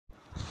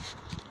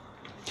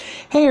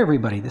Hey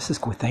everybody, this is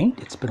Gwithaint.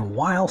 It's been a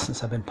while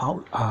since I've been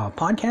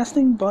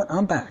podcasting, but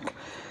I'm back.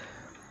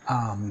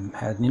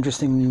 Had an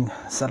interesting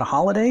set of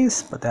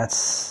holidays, but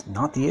that's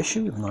not the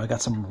issue, even though I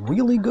got some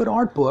really good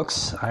art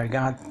books. I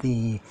got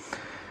the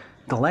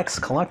Deluxe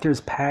Collector's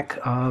Pack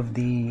of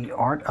the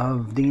Art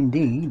of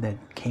D&D that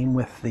came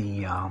with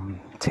the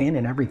tin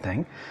and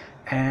everything,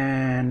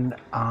 and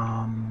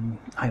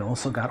I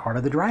also got Art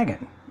of the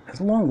Dragon,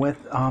 along with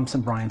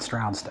some Brian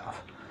Stroud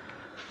stuff.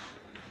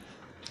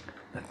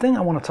 The thing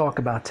I want to talk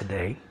about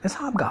today is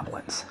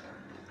hobgoblins.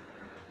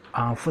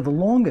 For the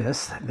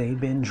longest, they've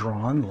been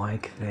drawn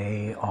like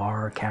they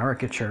are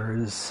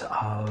caricatures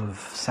of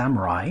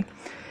samurai,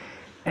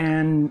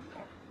 and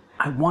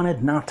I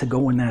wanted not to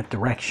go in that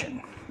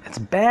direction. It's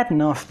bad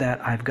enough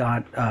that I've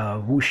got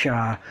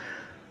wuxia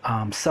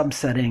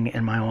subsetting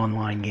in my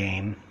online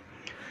game,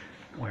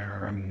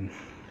 where I'm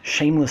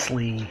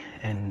shamelessly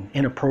and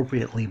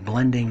inappropriately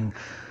blending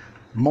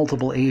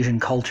multiple Asian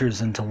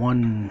cultures into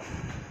one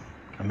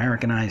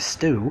Americanized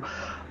stew,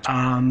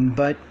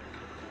 but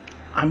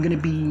I'm going to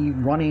be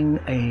running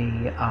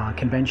a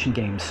convention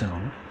game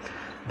soon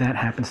that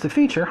happens to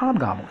feature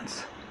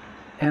hobgoblins,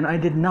 and I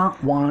did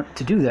not want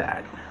to do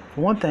that.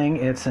 For one thing,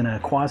 it's in a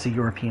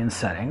quasi-European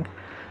setting,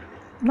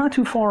 not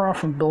too far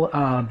off from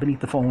Beneath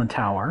the Fallen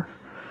Tower,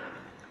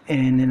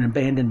 in an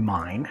abandoned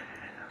mine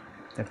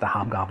that the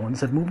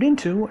hobgoblins have moved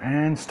into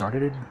and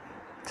started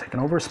taking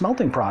over a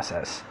smelting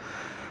process.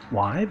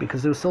 Why?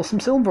 Because there's still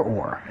some silver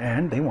ore,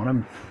 and they want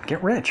to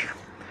get rich.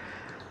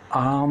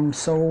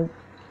 So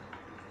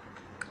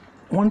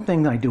one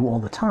thing that I do all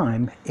the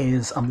time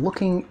is I'm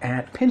looking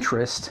at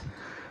Pinterest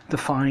to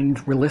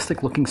find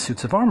realistic-looking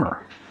suits of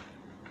armor.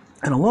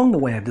 And along the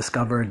way, I've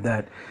discovered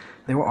that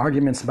there were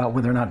arguments about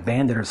whether or not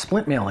bandit or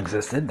splint mail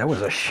existed. There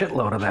was a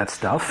shitload of that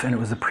stuff, and it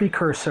was a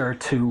precursor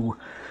to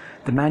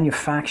the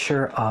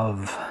manufacture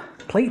of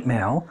plate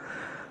mail,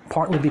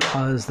 partly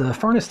because the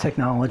furnace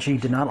technology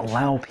did not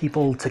allow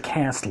people to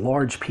cast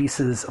large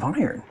pieces of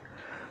iron.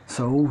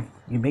 So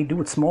you may do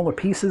with smaller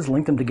pieces,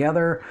 link them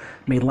together,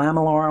 made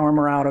lamellar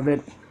armor out of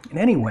it. And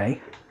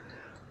anyway,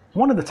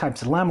 one of the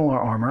types of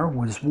lamellar armor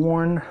was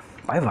worn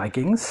by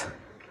Vikings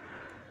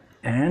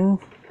and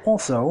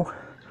also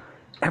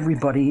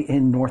everybody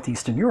in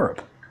northeastern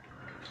Europe.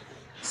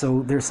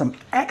 So there's some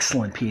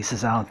excellent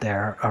pieces out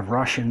there of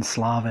Russian,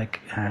 Slavic,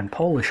 and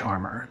Polish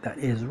armor that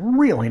is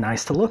really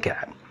nice to look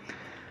at.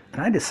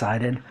 And I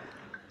decided,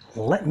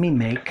 let me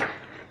make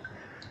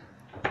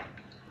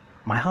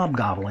my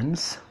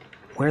hobgoblins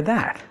wear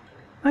that.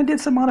 I did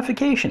some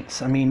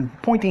modifications. I mean,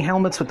 pointy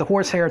helmets with the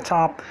horsehair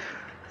top,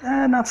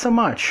 not so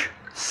much.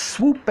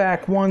 Swoop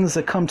back ones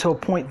that come to a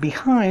point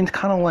behind,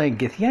 kind of like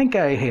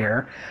Githyanki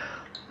hair,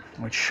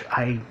 which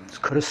I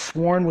could have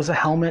sworn was a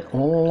helmet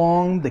all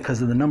along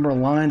because of the number of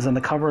lines on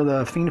the cover of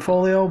the Fiend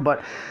Folio,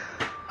 but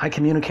I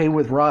communicated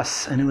with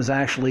Russ, and it was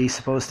actually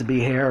supposed to be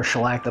hair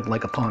shellacked up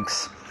like a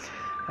punk's.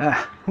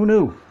 Who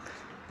knew?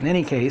 In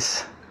any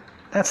case,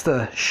 that's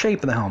the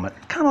shape of the helmet.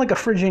 Kind of like a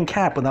Phrygian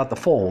cap without the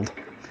fold.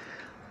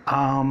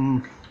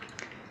 And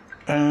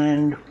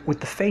with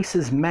the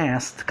faces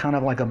masked, kind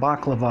of like a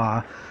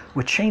baklava,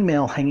 with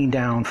chainmail hanging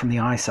down from the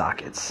eye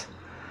sockets.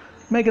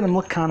 Making them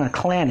look kind of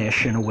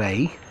clannish in a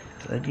way.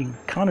 So you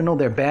kind of know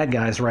they're bad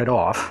guys right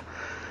off.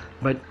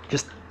 But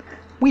just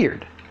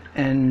weird.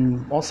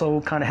 And also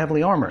kind of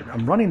heavily armored.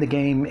 I'm running the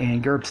game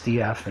in GURPS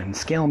DF, and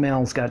Scale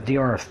Mail's got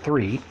DR of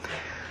 3.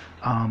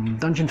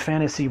 Dungeon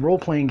Fantasy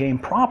role-playing game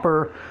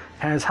proper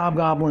has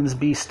hobgoblins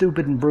be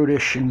stupid and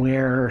brutish and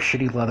wear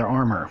shitty leather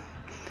armor,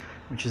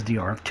 which is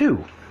DR of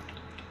 2.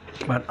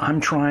 But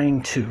I'm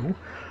trying to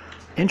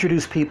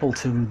introduce people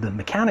to the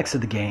mechanics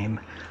of the game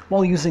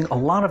while using a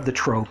lot of the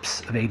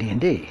tropes of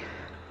AD&D,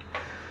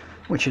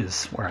 which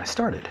is where I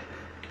started.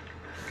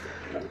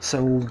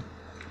 So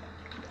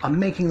I'm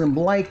making them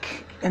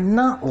like and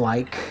not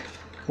like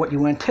what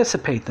you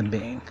anticipate them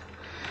being.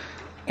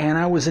 And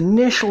I was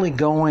initially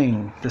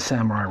going the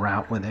samurai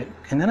route with it,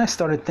 and then I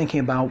started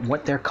thinking about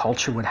what their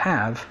culture would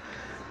have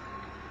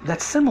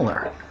that's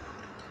similar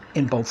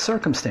in both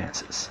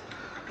circumstances.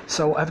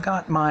 So I've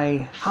got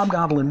my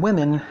hobgoblin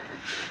women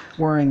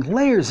wearing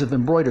layers of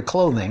embroidered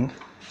clothing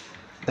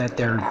that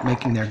they're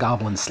making their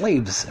goblin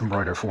slaves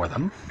embroider for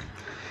them.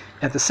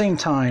 At the same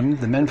time,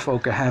 the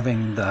menfolk are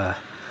having the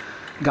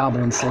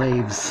goblin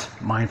slaves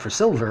mine for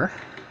silver,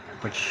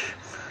 which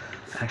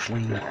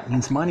actually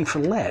means mining for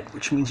lead,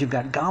 which means you've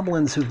got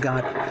goblins who've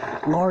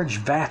got large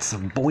vats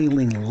of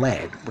boiling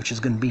lead, which is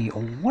going to be a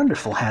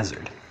wonderful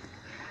hazard.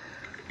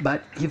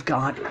 But you've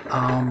got,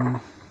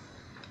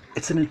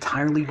 it's an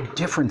entirely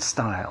different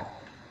style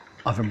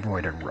of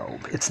embroidered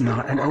robe. It's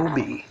not an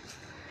obi.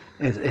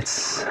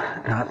 It's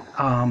not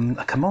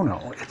a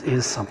kimono. It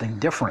is something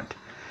different.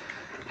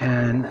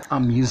 And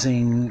I'm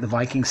using the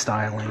Viking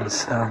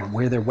stylings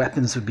where their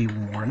weapons would be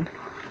worn.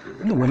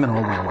 And the women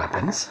all wear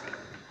weapons.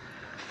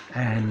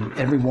 And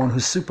everyone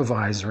who's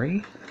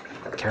supervisory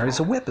carries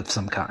a whip of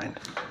some kind.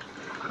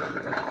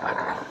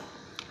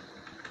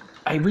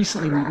 I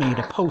recently made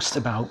a post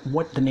about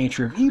what the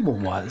nature of evil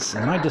was,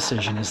 and my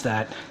decision is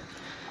that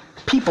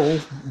people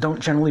don't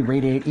generally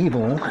radiate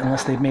evil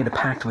unless they've made a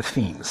pact with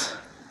fiends.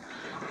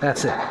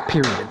 That's it,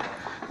 period.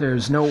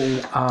 There's no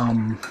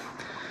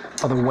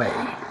other way.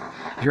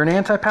 If you're an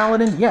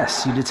anti-paladin,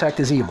 yes, you detect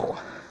as evil.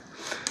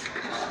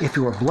 If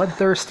you're a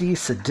bloodthirsty,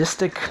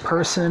 sadistic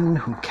person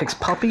who kicks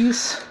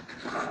puppies,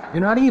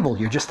 you're not evil,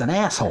 you're just an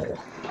asshole.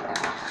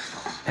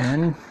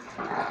 And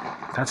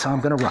that's how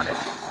I'm going to run it.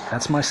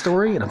 That's my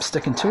story, and I'm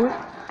sticking to it.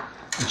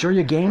 Enjoy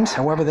your games,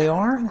 however they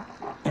are,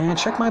 and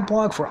check my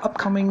blog for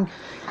upcoming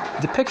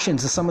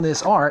depictions of some of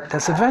this art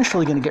that's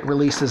eventually going to get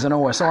released as an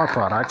OSR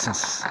product,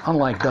 since,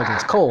 unlike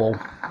Douglas Cole,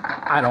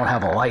 I don't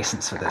have a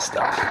license for this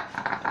stuff.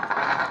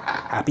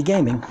 Happy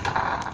gaming.